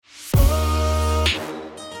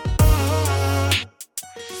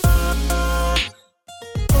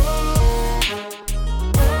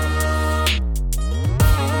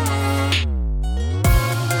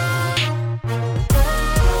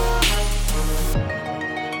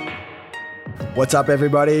What's up,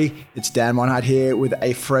 everybody? It's Dan Monhart here with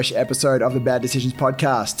a fresh episode of the Bad Decisions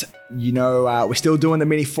podcast. You know, we're still doing the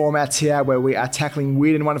mini formats here where we are tackling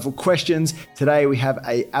weird and wonderful questions. Today, we have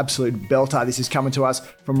a absolute belter. This is coming to us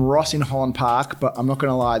from Ross in Holland Park, but I'm not going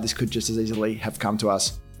to lie, this could just as easily have come to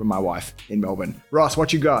us from my wife in Melbourne. Ross,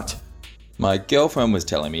 what you got? My girlfriend was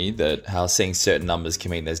telling me that how seeing certain numbers can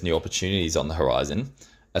mean there's new opportunities on the horizon.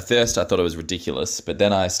 At first, I thought it was ridiculous, but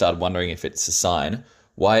then I started wondering if it's a sign.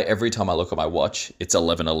 Why every time I look at my watch, it's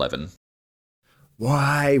 11:11?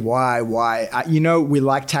 Why? We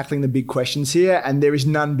like tackling the big questions here, and there is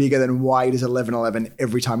none bigger than why it is 11:11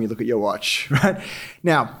 every time you look at your watch, right?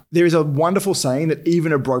 Now, there is a wonderful saying that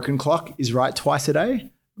even a broken clock is right twice a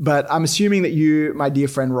day, but I'm assuming that you, my dear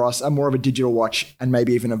friend Ross, are more of a digital watch and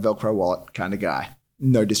maybe even a Velcro wallet kind of guy.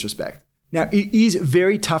 No disrespect. Now, it is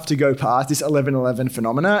very tough to go past this 11:11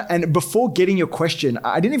 phenomena. And before getting your question,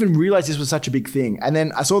 I didn't even realize this was such a big thing. And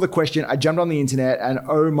then I saw the question, I jumped on the internet, and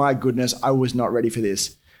oh my goodness, I was not ready for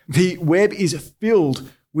this. The web is filled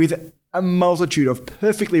with a multitude of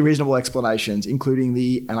perfectly reasonable explanations, including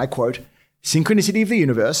the, and I quote, synchronicity of the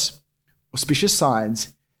universe, auspicious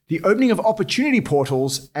signs, the opening of opportunity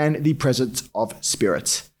portals, and the presence of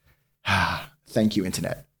spirits. Thank you,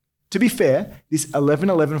 internet. To be fair, this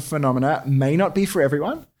 11:11 phenomena may not be for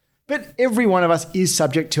everyone, but every one of us is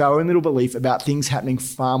subject to our own little belief about things happening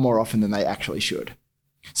far more often than they actually should.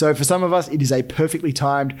 So for some of us, it is a perfectly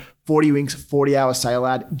timed 40 winks, 40-hour sail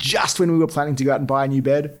ad just when we were planning to go out and buy a new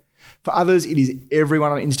bed. For others, it is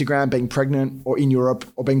everyone on Instagram being pregnant or in Europe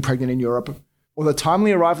or being pregnant in Europe, or the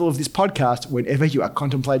timely arrival of this podcast whenever you are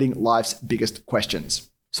contemplating life's biggest questions.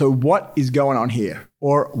 So what is going on here?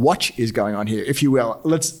 Or what is going on here, if you will?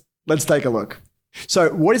 Let's take a look.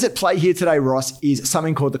 So what is at play here today, Ross, is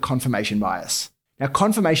something called the confirmation bias. Now,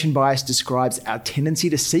 confirmation bias describes our tendency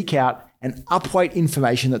to seek out and upweight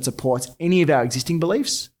information that supports any of our existing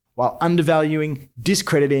beliefs while undervaluing,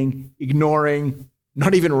 discrediting, ignoring,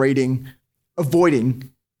 not even reading,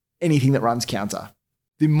 avoiding anything that runs counter.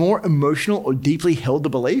 The more emotional or deeply held the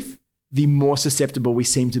belief, the more susceptible we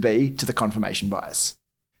seem to be to the confirmation bias.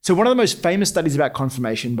 So one of the most famous studies about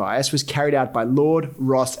confirmation bias was carried out by Lord,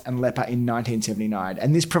 Ross, and Lepper in 1979.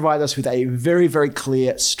 And this provides us with a very, very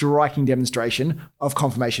clear, striking demonstration of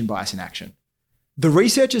confirmation bias in action. The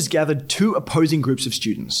researchers gathered two opposing groups of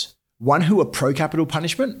students, one who were pro-capital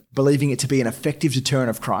punishment, believing it to be an effective deterrent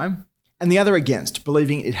of crime, and the other against,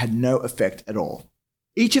 believing it had no effect at all.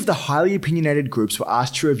 Each of the highly opinionated groups were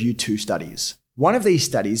asked to review two studies. One of these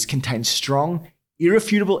studies contained strong,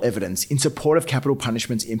 irrefutable evidence in support of capital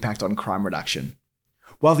punishment's impact on crime reduction,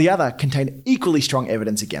 while the other contained equally strong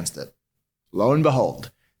evidence against it. Lo and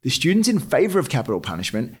behold, the students in favour of capital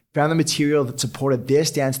punishment found the material that supported their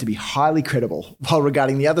stance to be highly credible, while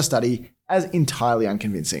regarding the other study as entirely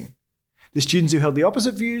unconvincing. The students who held the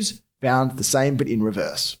opposite views found the same but in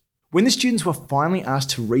reverse. When the students were finally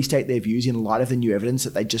asked to restate their views in light of the new evidence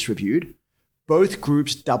that they just reviewed, both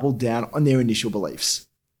groups doubled down on their initial beliefs.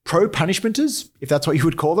 Pro-punishmenters, if that's what you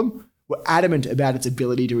would call them, were adamant about its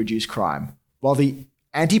ability to reduce crime, while the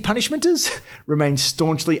anti-punishmenters remained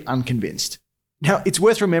staunchly unconvinced. Now, it's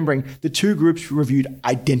worth remembering the two groups reviewed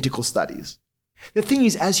identical studies. The thing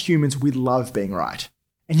is, as humans, we love being right.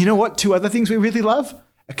 And you know what? Two other things we really love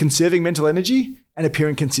are conserving mental energy and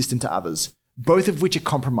appearing consistent to others, both of which are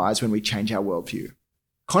compromised when we change our worldview.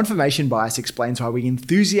 Confirmation bias explains why we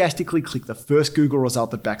enthusiastically click the first Google result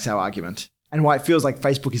that backs our argument, and why it feels like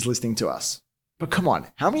Facebook is listening to us. But come on,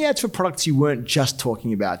 how many ads for products you weren't just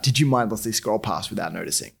talking about did you mindlessly scroll past without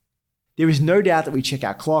noticing? There is no doubt that we check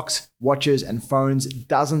our clocks, watches, and phones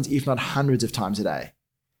dozens, if not hundreds of times a day.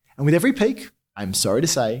 And with every peak, I'm sorry to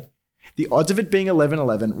say, the odds of it being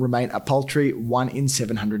 11:11 remain a paltry 1 in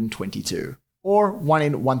 722, or 1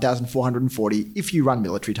 in 1,440 if you run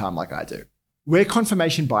military time like I do. Where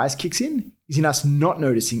confirmation bias kicks in is in us not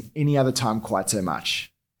noticing any other time quite so much.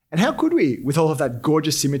 And how could we, with all of that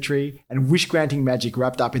gorgeous symmetry and wish-granting magic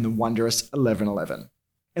wrapped up in the wondrous 11:11?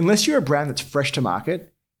 Unless you're a brand that's fresh to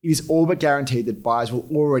market, it is all but guaranteed that buyers will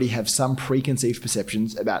already have some preconceived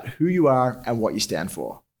perceptions about who you are and what you stand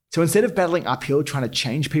for. So instead of battling uphill trying to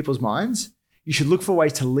change people's minds, you should look for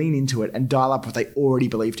ways to lean into it and dial up what they already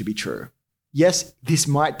believe to be true. Yes, this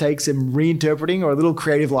might take some reinterpreting or a little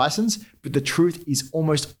creative license, but the truth is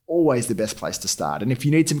almost always the best place to start. And if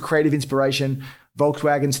you need some creative inspiration,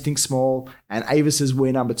 Volkswagen's Think Small and Avis's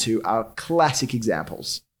We're Number 2 are classic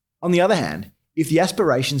examples. On the other hand, if the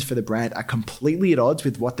aspirations for the brand are completely at odds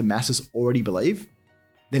with what the masses already believe,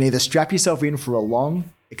 then either strap yourself in for a long,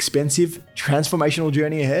 expensive, transformational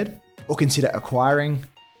journey ahead, or consider acquiring,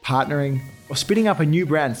 partnering, or spinning up a new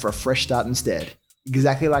brand for a fresh start instead.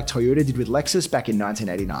 exactly like Toyota did with Lexus back in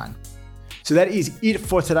 1989. So that is it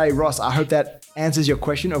for today, Ross. I hope that answers your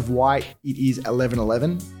question of why it is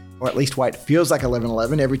 11:11, or at least why it feels like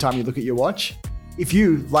 11:11 every time you look at your watch. If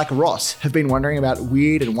you, like Ross, have been wondering about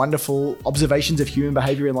weird and wonderful observations of human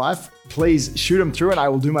behavior in life, please shoot them through and I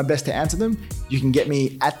will do my best to answer them. You can get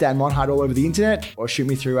me at Dan Monhart all over the internet, or shoot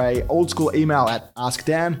me through a old school email at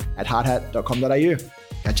askdan@hardhat.com.au.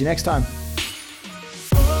 Catch you next time.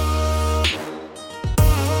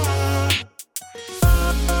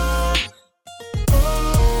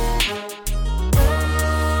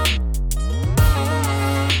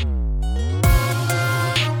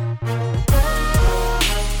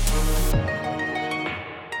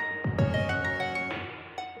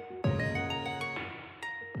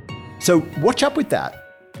 So watch up with that.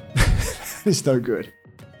 It's no good.